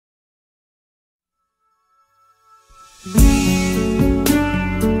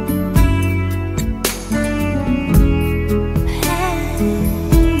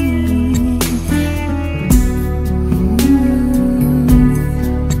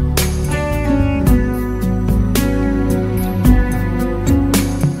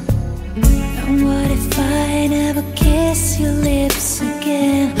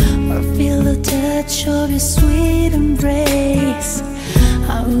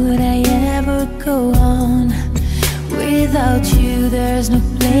could I ever go on? Without you there's no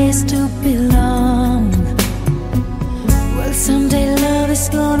place to belong. Well, someday love is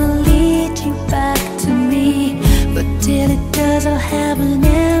gonna lead you back to me, but till it does I'll have an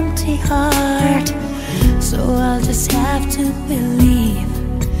empty heart. So I'll just have to believe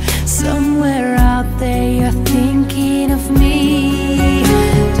somewhere out there you're thinking of me.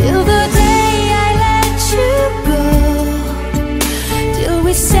 Till the day I let you go, till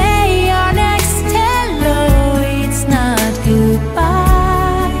we say our next hello, it's not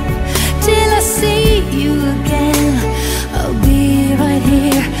goodbye. Till I see you again, I'll be right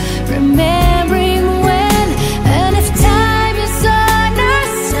here, remembering when. And if time is on our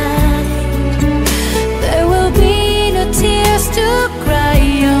side, there will be no tears to cry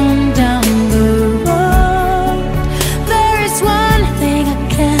on down the road. There is one thing I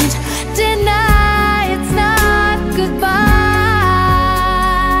can't deny, it's not goodbye.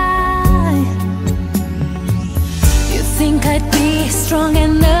 You think I'd be strong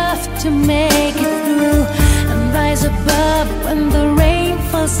enough to make it through and rise above when the rain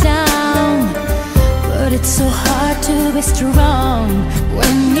falls down, but it's so hard to be strong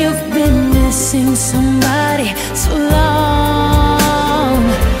when you've been missing somebody so long.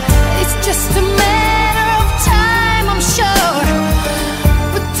 It's just a matter of time, I'm sure,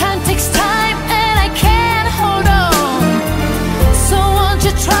 but time takes time and I can't hold on. So won't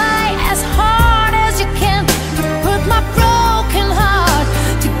you try as hard as you can to put my broken heart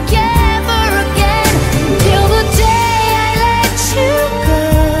together again. Till the day I let you go,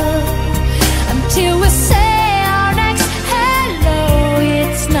 until we say our next hello,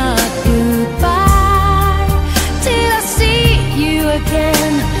 it's not goodbye. Till I see you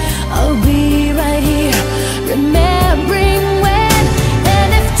again, I'll be right here, remembering when. And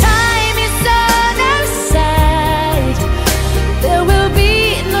if time is on our side, there will be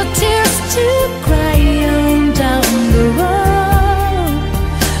no tears to cry on down the road.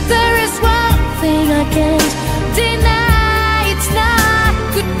 There is one thing I can't deny, it's not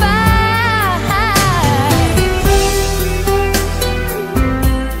goodbye.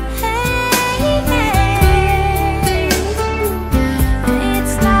 Hey,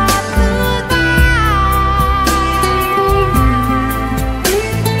 it's not goodbye.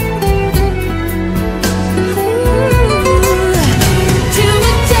 Till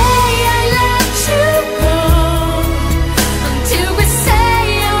the day I let you go, until we say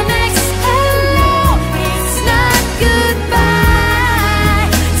our next hello, it's not goodbye.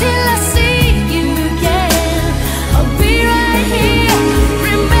 Till I see you again, I'll be right here,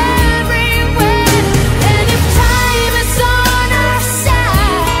 remembering when. And if time is on our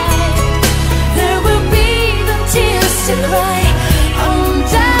side, there will be no tears to cry on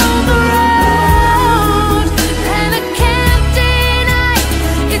down the road. And I can't deny,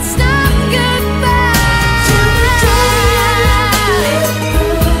 it's not goodbye. Till the day I let go,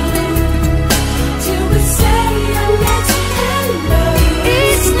 till we say our next hello,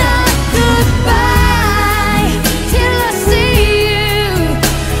 it's not goodbye. Till I see you,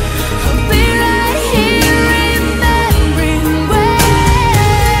 I'll be right here, remembering when.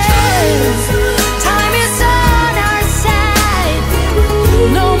 Time is on our side,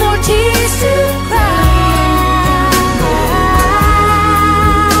 no more tears to cry,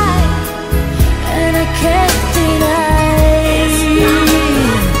 and I can't deny,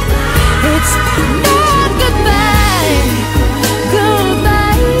 it's not goodbye,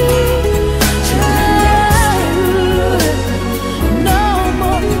 goodbye. No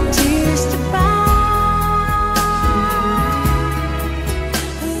more tears to cry.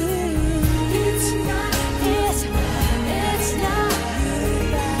 It's not goodbye,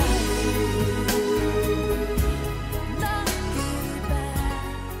 not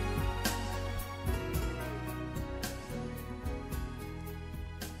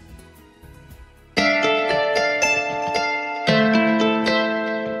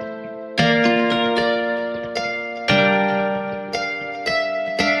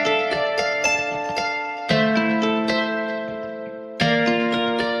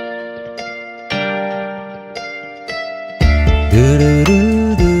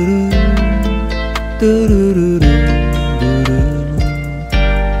do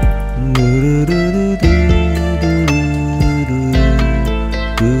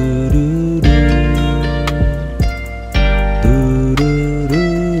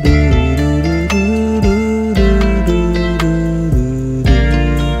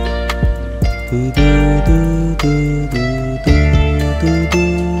do